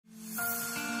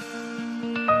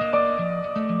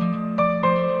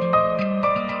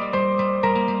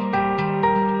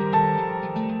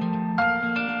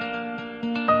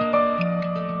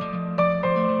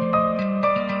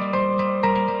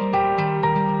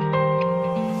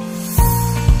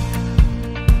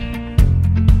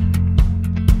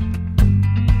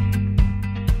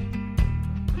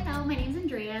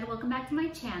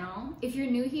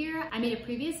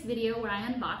video where I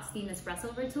unboxed the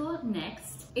Nespresso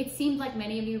VertuoNext. It seemed like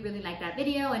many of you really like that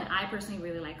video, and I personally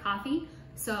really like coffee.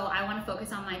 So I want to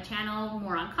focus on my channel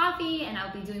more on coffee, and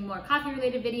I'll be doing more coffee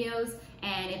related videos.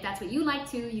 And if that's what you like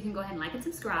too, you can go ahead and like and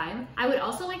subscribe. I would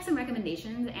also like some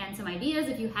recommendations and some ideas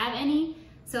if you have any.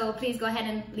 So please go ahead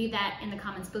and leave that in the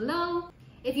comments below.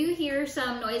 If you hear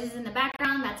some noises in the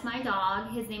background, that's my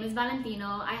dog. His name is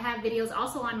Valentino. I have videos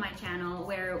also on my channel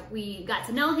where we got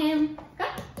to know him.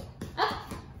 Up.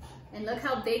 And look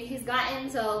how big he's gotten.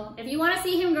 So if you want to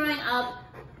see him growing up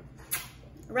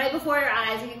right before your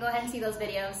eyes, you can go ahead and see those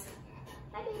videos.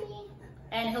 Hi, baby.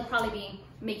 And he'll probably be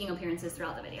making appearances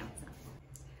throughout the video.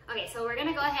 Okay, so we're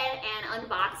gonna go ahead and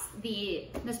unbox the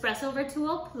Nespresso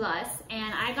VertuoPlus,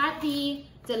 and I got the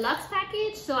deluxe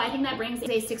package, so I think that brings a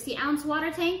 60-ounce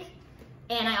water tank,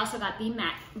 and I also got the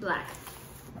matte black.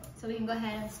 So we can go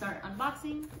ahead and start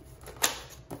unboxing.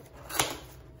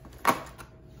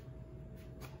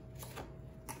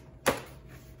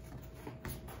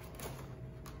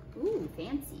 Ooh,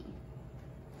 fancy.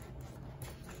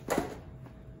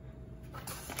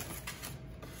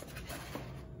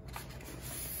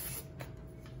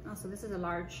 So this is a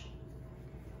large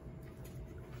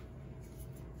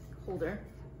holder.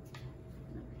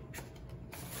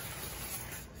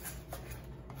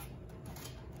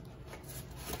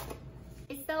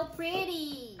 It's so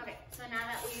pretty. Okay, so now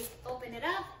that we've opened it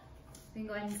up, we can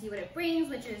go ahead and see what it brings,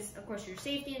 which is, of course, your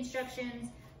safety instructions,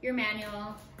 your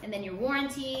manual, and then your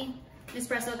warranty.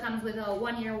 Nespresso comes with a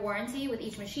 1-year warranty with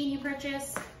each machine you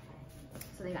purchase.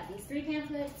 So they got these 3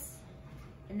 pamphlets.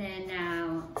 And then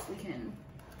now we can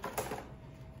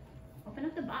open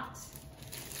up the box.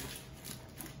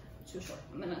 Too short.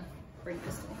 I'm gonna bring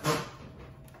this one.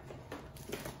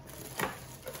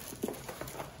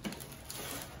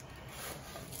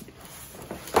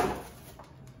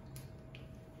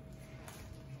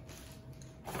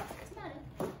 That's about it.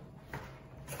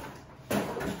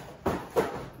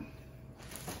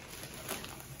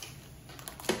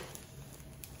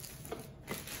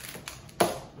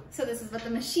 So this is what the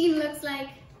machine looks like.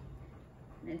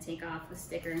 And then take off the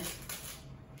sticker. And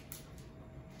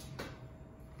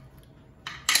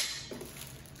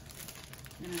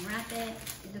unwrap it.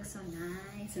 It looks so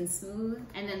nice and smooth.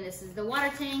 And then this is the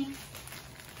water tank.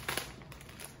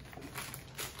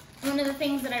 One of the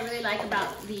things that I really like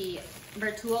about the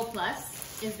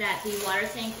VertuoPlus is that the water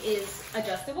tank is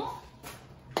adjustable.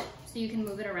 So you can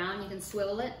move it around, you can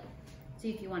swivel it. So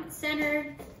if you want it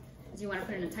centered, if you want to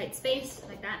put it in a tight space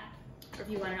like that, or if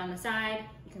you want it on the side,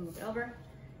 you can move it over.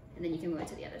 And then you can move it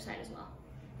to the other side as well.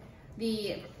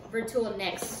 The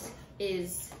VertuoNext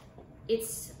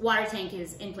its water tank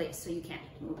is in place, so you can't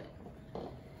move it.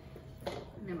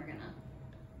 And then we're gonna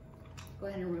go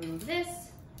ahead and remove this.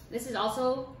 This is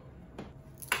also,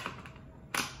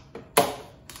 so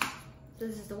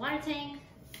this is the water tank.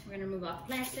 We're gonna remove off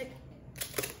the plastic.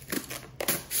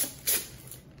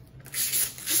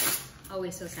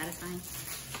 Always so satisfying.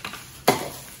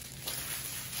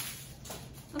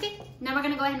 Okay, now we're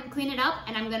gonna go ahead and clean it up,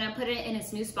 and I'm gonna put it in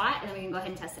its new spot, and then we can go ahead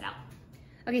and test it out.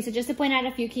 Okay, so just to point out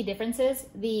a few key differences,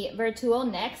 the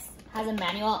VertuoNext has a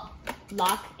manual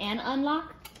lock and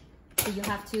unlock. So you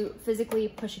have to physically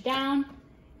push it down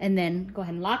and then go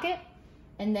ahead and lock it.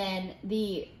 And then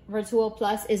the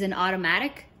VertuoPlus is an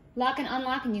automatic lock and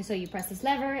unlock, and so you press this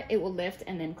lever, it will lift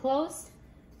and then close.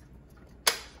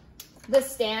 The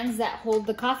stands that hold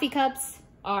the coffee cups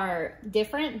are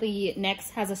different. The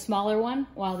Next has a smaller one,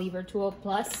 while the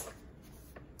VertuoPlus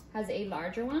has a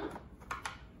larger one.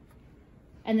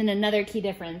 And then another key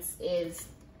difference is,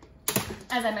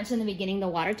 as I mentioned in the beginning, the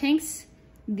water tanks.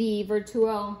 The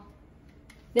VertuoPlus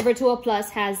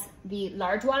has the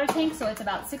large water tank, so it's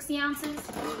about 60 ounces.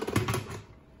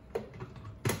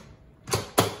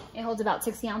 It holds about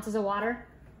 60 ounces of water,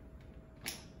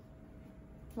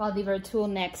 while the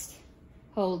VertuoNext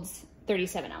holds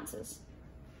 37 ounces.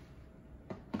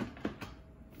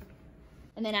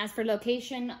 And then as for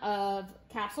location of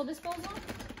capsule disposal,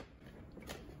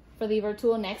 for the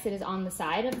VertuoNext, it is on the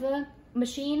side of the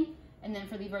machine. And then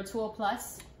for the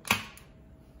VertuoPlus,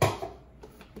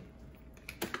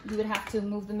 you would have to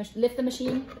move lift the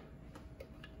machine,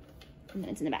 and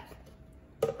then it's in the back.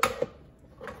 So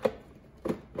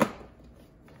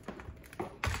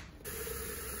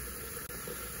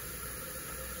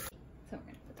we're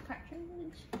gonna put the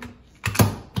cartridge.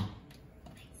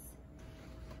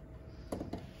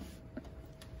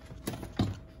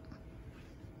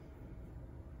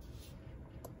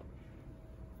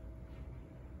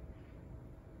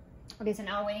 Okay, so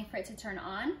now we're waiting for it to turn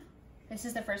on. This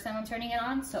is the first time I'm turning it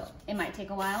on, so it might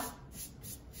take a while.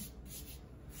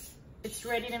 It's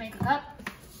ready to make a cup.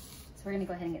 So we're gonna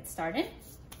go ahead and get started.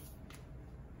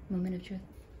 Moment of truth.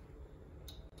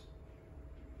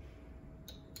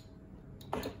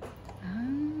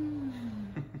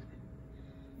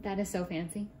 That is so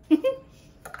fancy. So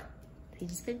you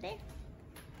just put it there,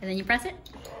 and then you press it.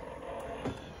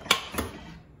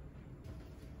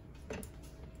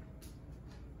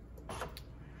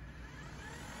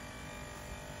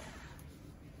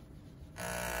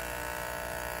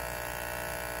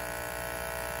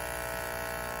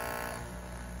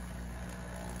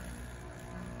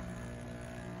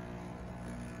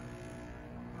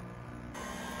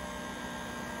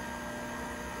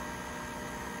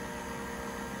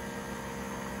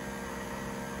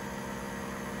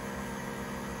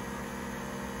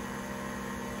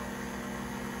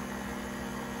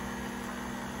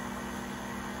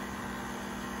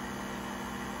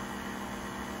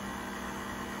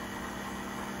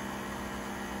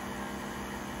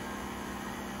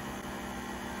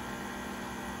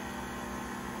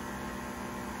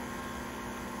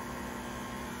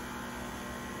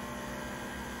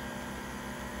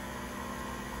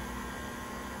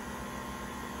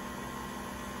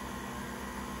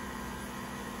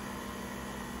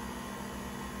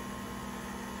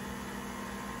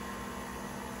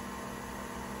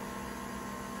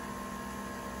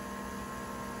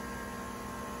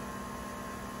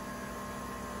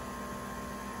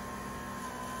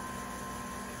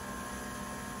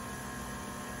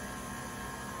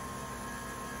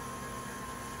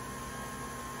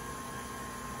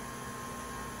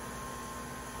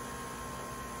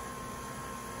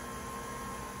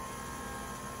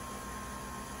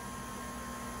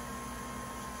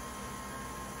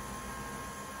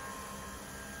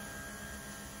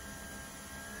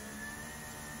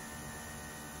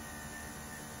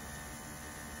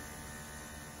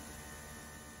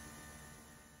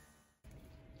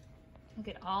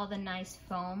 Look at all the nice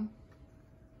foam.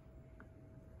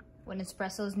 What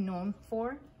Nespresso is known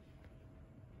for.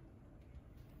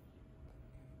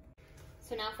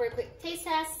 So now for a quick taste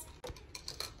test,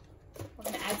 we're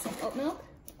gonna add some oat milk.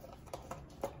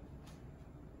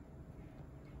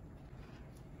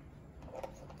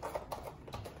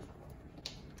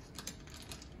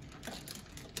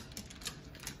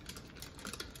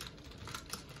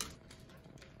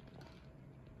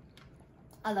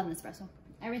 I love Nespresso.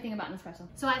 Everything about Nespresso.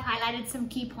 So I've highlighted some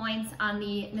key points on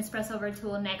the Nespresso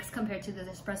VertuoNext compared to the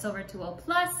Nespresso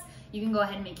VertuoPlus. You can go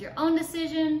ahead and make your own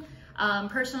decision.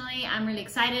 Personally, I'm really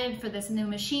excited for this new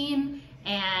machine,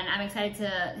 and I'm excited to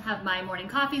have my morning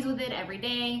coffees with it every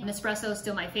day. Nespresso is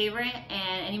still my favorite,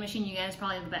 and any machine you get is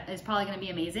probably gonna be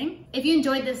amazing. If you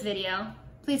enjoyed this video,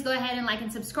 please go ahead and like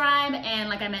and subscribe. And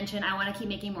like I mentioned, I want to keep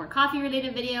making more coffee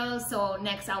related videos. So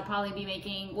next I'll probably be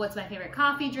making what's my favorite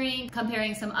coffee drink,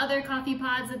 comparing some other coffee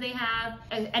pods that they have.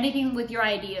 Anything with your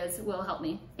ideas will help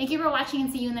me. Thank you for watching,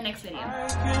 and see you in the next video.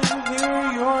 I can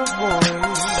hear your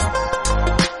voice.